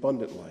rest, the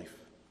abundant life.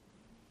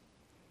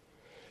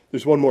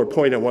 There's one more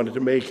point I wanted to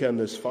make on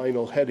this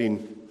final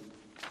heading.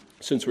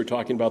 Since we're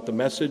talking about the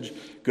message,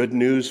 good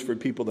news for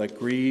people that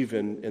grieve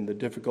and the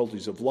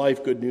difficulties of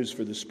life, good news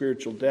for the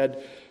spiritual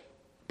dead.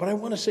 But I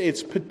want to say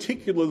it's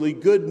particularly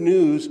good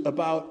news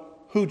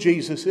about who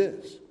Jesus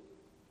is.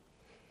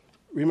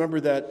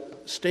 Remember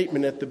that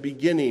statement at the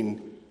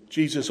beginning,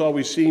 Jesus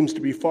always seems to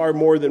be far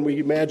more than we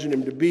imagine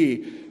him to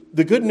be.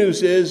 The good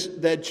news is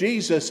that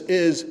Jesus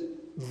is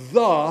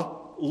the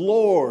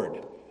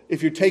Lord.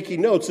 If you're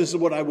taking notes, this is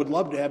what I would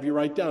love to have you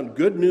write down.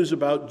 Good news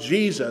about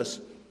Jesus,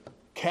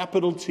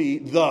 capital T,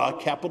 the,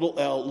 capital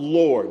L,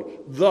 Lord.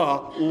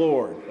 The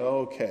Lord.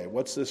 Okay,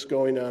 what's this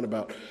going on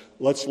about?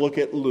 Let's look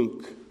at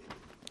Luke.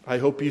 I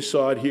hope you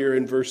saw it here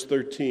in verse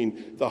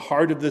 13. The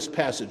heart of this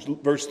passage.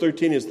 Verse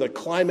 13 is the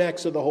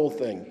climax of the whole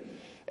thing.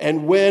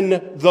 And when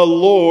the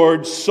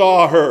Lord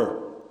saw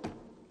her.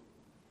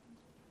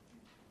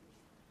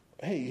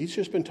 Hey, he's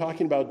just been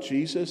talking about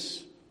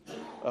Jesus.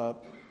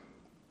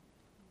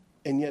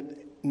 And yet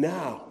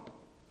now,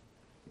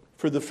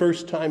 for the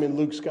first time in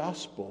Luke's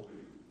gospel,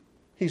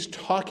 he's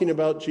talking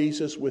about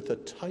Jesus with a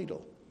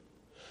title,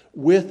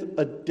 with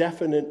a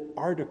definite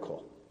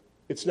article.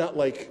 It's not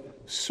like,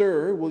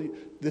 sir,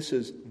 this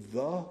is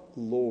the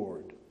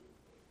Lord.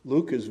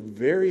 Luke is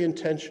very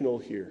intentional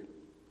here.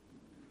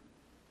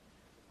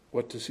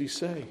 What does he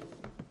say?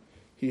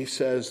 He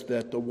says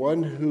that the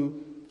one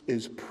who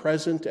is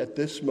present at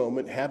this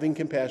moment, having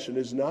compassion,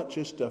 is not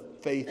just a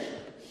faith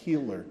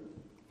healer.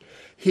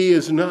 He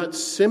is not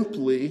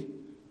simply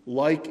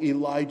like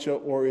Elijah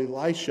or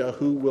Elisha,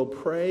 who will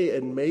pray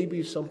and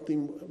maybe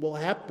something will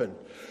happen.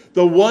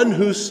 The one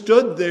who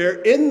stood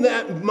there in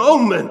that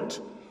moment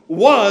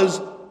was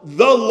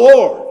the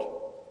Lord.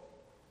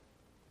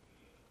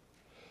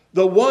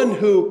 The one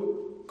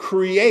who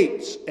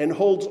creates and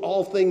holds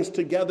all things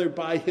together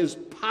by his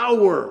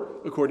power,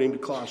 according to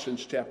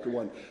Colossians chapter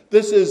 1.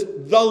 This is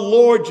the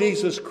Lord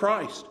Jesus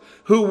Christ,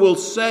 who will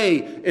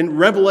say in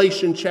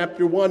Revelation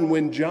chapter 1,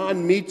 when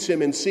John meets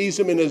him and sees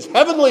him in his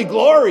heavenly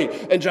glory,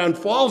 and John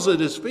falls at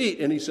his feet,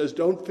 and he says,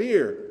 don't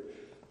fear.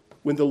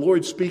 When the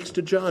Lord speaks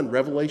to John,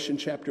 Revelation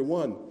chapter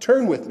 1,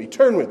 turn with me.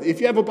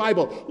 If you have a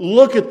Bible,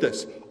 look at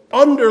this.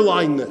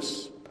 Underline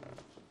this.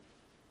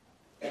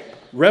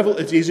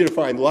 It's easy to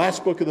find.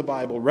 Last book of the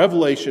Bible,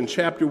 Revelation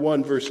chapter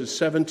 1, verses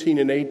 17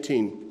 and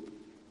 18.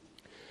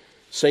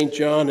 St.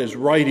 John is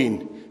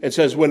writing and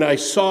says, when I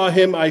saw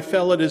him, I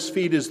fell at his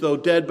feet as though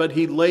dead, but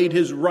he laid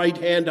his right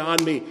hand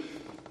on me.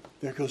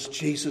 There goes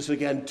Jesus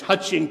again,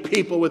 touching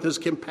people with his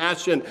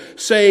compassion,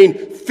 saying,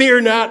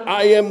 fear not,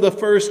 I am the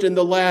first and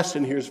the last.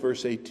 And here's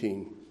verse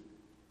 18.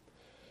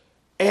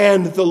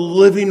 And the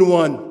living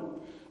one,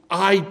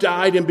 I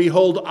died, and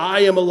behold,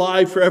 I am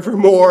alive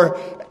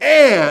forevermore,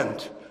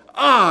 and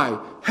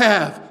I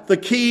have the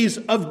keys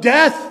of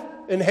death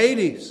and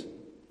Hades.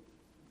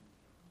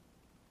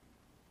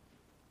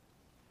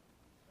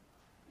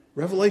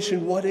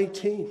 Revelation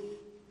 1:18.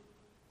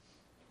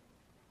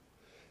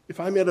 If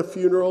I'm at a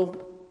funeral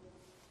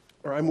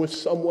or I'm with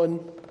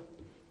someone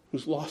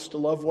who's lost a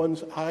loved one,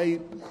 I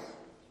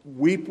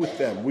weep with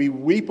them. We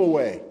weep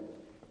away.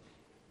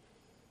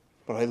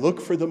 But I look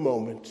for the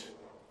moment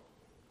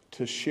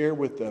to share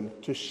with them,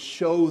 to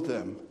show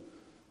them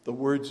the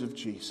words of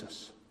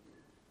Jesus.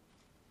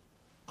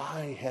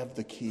 I have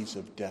the keys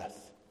of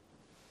death.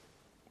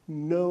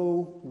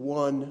 No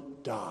one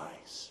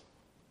dies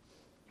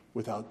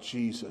without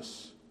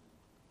Jesus'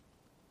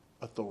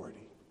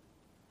 authority.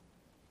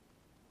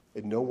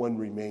 And no one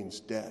remains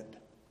dead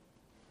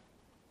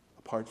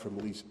apart from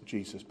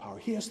Jesus' power.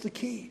 He has the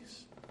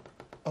keys.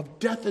 of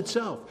death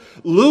itself.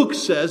 Luke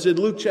says in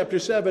Luke chapter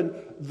 7,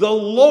 the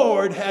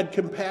Lord had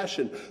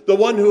compassion. The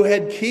one who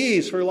had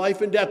keys for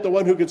life and death, the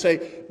one who could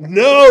say,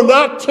 no,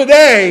 not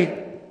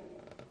today.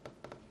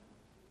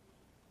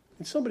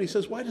 And somebody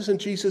says, why doesn't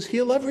Jesus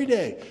heal every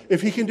day?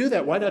 If he can do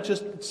that, why not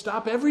just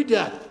stop every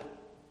death?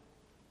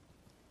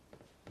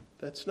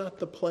 That's not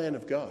the plan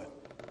of God.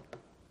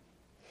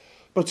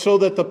 But so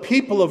that the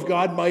people of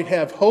God might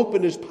have hope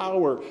in his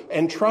power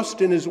and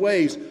trust in his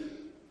ways,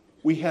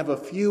 we have a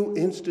few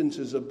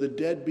instances of the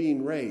dead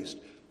being raised.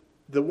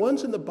 The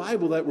ones in the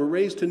Bible that were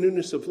raised to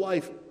newness of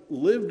life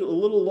lived a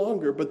little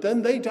longer, but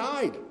then they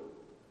died.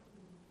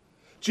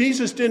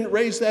 Jesus didn't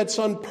raise that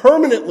son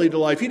permanently to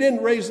life. He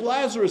didn't raise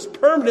Lazarus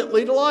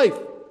permanently to life.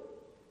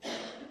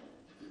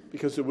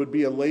 Because it would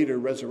be a later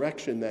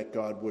resurrection that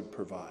God would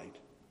provide.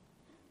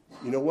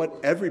 You know what?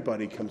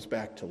 Everybody comes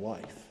back to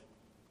life.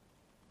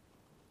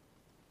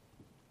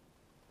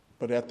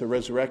 But at the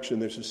resurrection,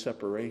 there's a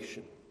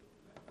separation.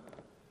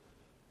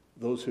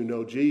 Those who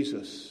know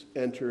Jesus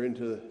enter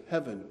into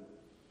heaven,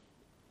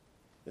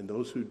 and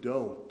those who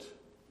don't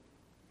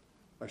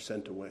are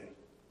sent away.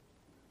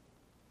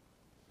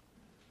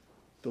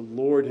 The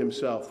Lord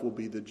himself will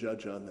be the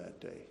judge on that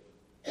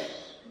day.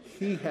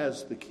 He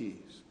has the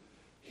keys.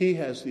 He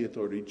has the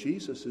authority.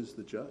 Jesus is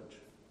the judge.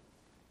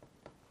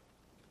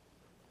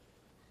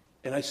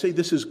 And I say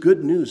this is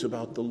good news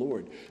about the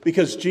Lord,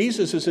 because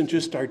Jesus isn't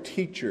just our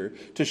teacher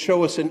to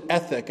show us an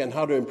ethic on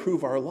how to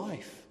improve our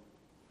life.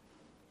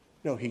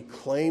 No, he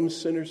claims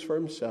sinners for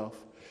himself.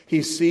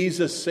 He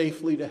sees us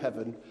safely to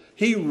heaven.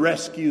 He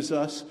rescues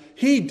us.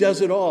 He does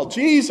it all.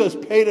 Jesus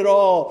paid it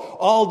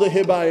all to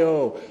him I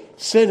owe.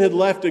 Sin had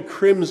left a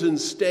crimson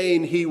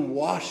stain. He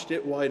washed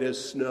it white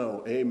as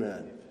snow.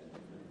 Amen.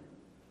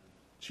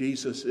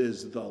 Jesus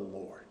is the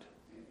Lord.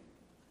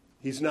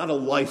 He's not a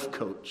life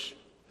coach.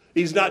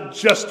 He's not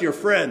just your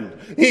friend.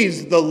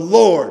 He's the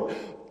Lord.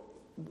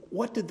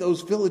 What did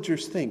those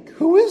villagers think?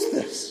 Who is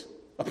this?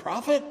 A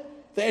prophet?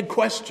 They had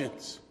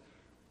questions.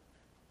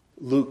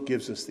 Luke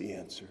gives us the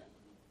answer.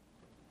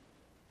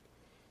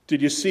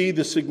 Did you see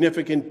the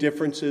significant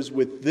differences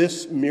with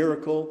this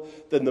miracle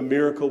than the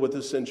miracle with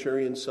the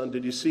centurion's son?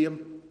 Did you see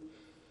them?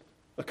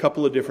 A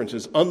couple of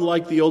differences.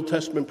 Unlike the Old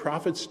Testament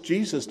prophets,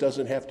 Jesus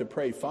doesn't have to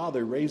pray,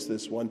 Father, raise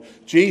this one.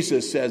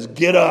 Jesus says,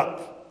 get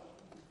up.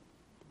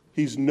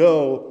 He's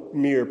no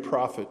mere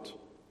prophet.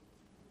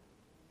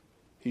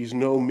 He's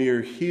no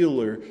mere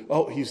healer.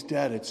 Oh, he's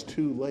dead. It's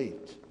too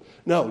late.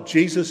 No,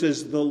 Jesus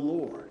is the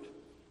Lord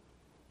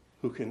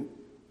who can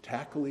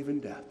tackle even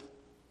death.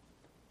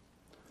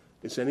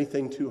 Is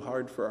anything too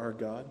hard for our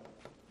God?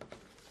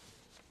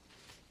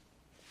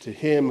 To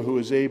him who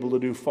is able to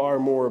do far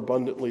more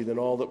abundantly than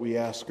all that we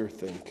ask or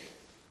think.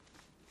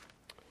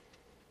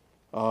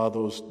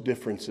 Those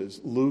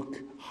differences. Luke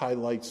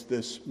highlights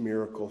this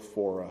miracle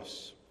for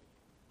us.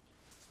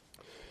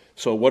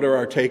 So what are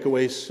our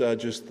takeaways?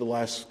 Just the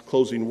last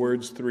closing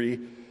words, 3.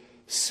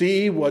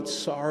 See what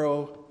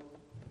sorrow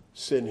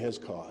sin has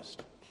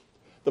caused.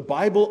 The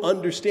Bible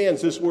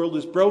understands this world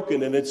is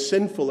broken and it's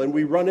sinful, and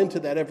we run into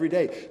that every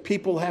day.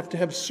 People have to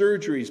have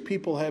surgeries.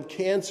 People have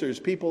cancers.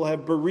 People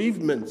have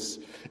bereavements.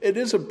 It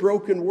is a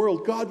broken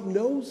world. God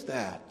knows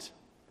that.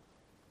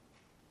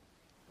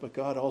 But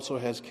God also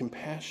has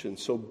compassion.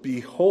 So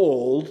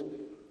behold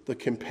the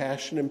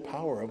compassion and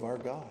power of our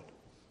God.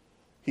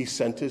 He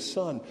sent his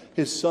son.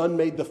 His son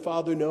made the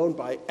Father known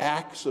by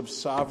acts of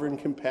sovereign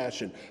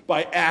compassion,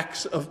 by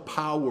acts of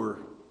power.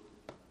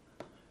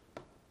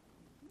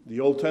 The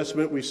Old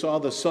Testament, we saw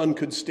the sun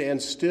could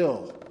stand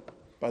still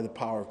by the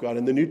power of God.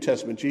 In the New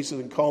Testament, Jesus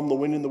can calm the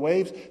wind and the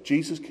waves.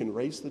 Jesus can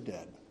raise the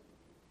dead.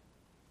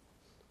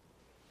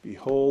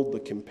 Behold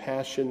the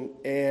compassion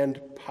and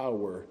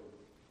power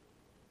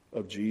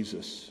of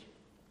Jesus.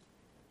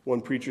 One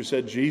preacher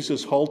said,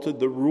 Jesus halted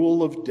the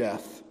rule of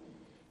death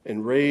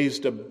and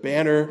raised a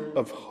banner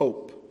of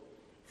hope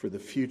for the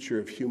future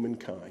of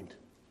humankind.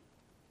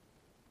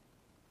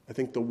 I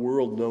think the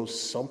world knows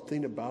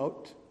something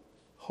about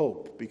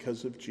hope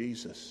because of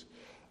Jesus.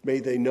 May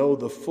they know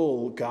the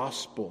full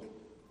gospel.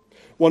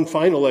 One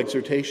final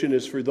exhortation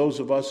is for those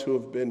of us who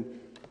have been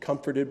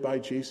comforted by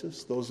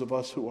Jesus, those of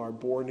us who are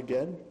born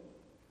again.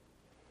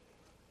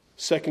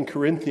 2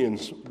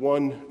 Corinthians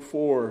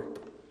 1:4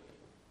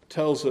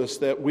 tells us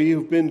that we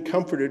who've been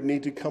comforted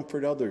need to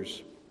comfort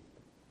others.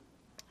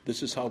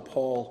 This is how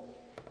Paul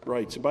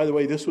writes. And by the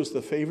way, this was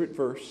the favorite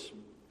verse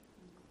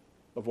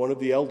of one of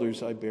the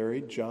elders I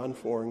buried, John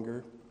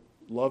Foringer.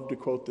 Loved to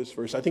quote this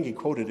verse. I think he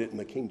quoted it in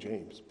the King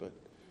James, but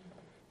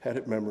had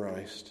it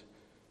memorized.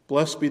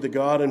 Blessed be the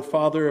God and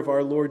Father of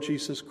our Lord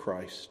Jesus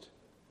Christ,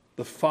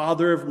 the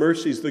Father of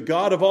mercies, the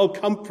God of all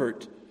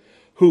comfort,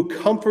 who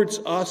comforts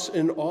us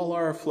in all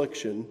our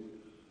affliction,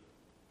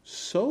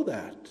 so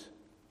that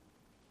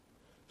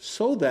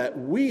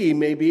we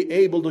may be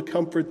able to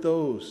comfort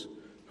those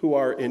who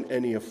are in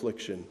any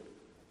affliction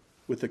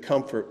with the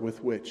comfort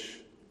with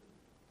which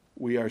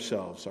we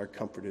ourselves are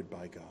comforted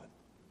by God.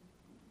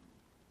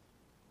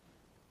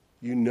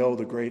 You know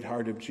the great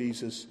heart of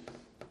Jesus.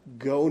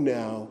 Go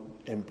now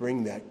and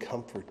bring that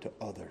comfort to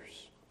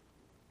others.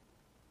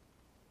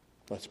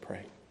 Let's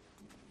pray.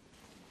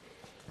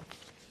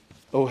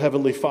 Oh,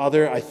 Heavenly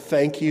Father, I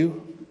thank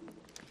you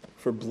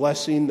for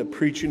blessing the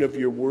preaching of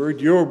your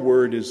word. Your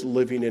word is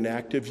living and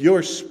active.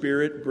 Your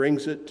Spirit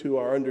brings it to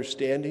our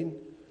understanding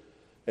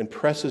and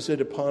presses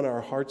it upon our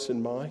hearts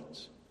and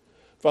minds.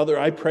 Father,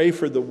 I pray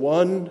for the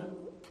one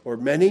or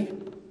many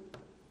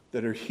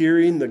that are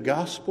hearing the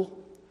gospel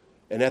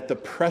and at the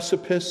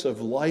precipice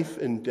of life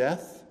and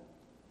death.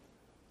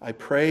 I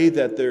pray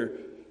that their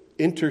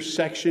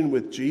intersection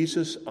with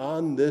Jesus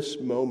on this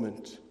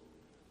moment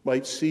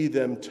might see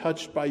them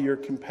touched by your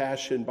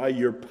compassion, by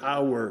your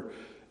power,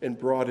 and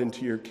brought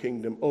into your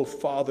kingdom. Oh,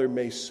 Father,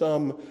 may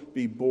some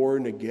be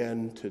born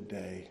again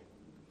today.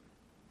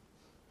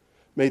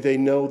 May they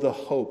know the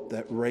hope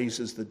that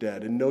raises the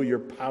dead and know your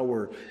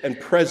power and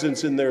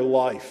presence in their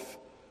life.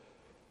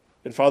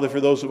 And Father, for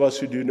those of us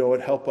who do know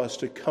it, help us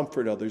to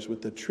comfort others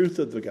with the truth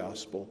of the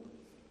gospel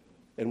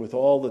and with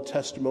all the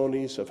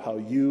testimonies of how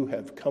you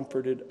have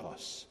comforted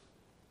us.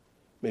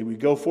 May we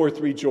go forth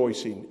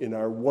rejoicing in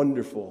our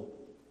wonderful,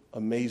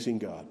 amazing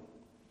God.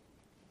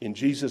 In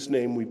Jesus'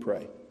 name we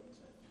pray.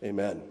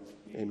 Amen.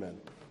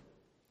 Amen.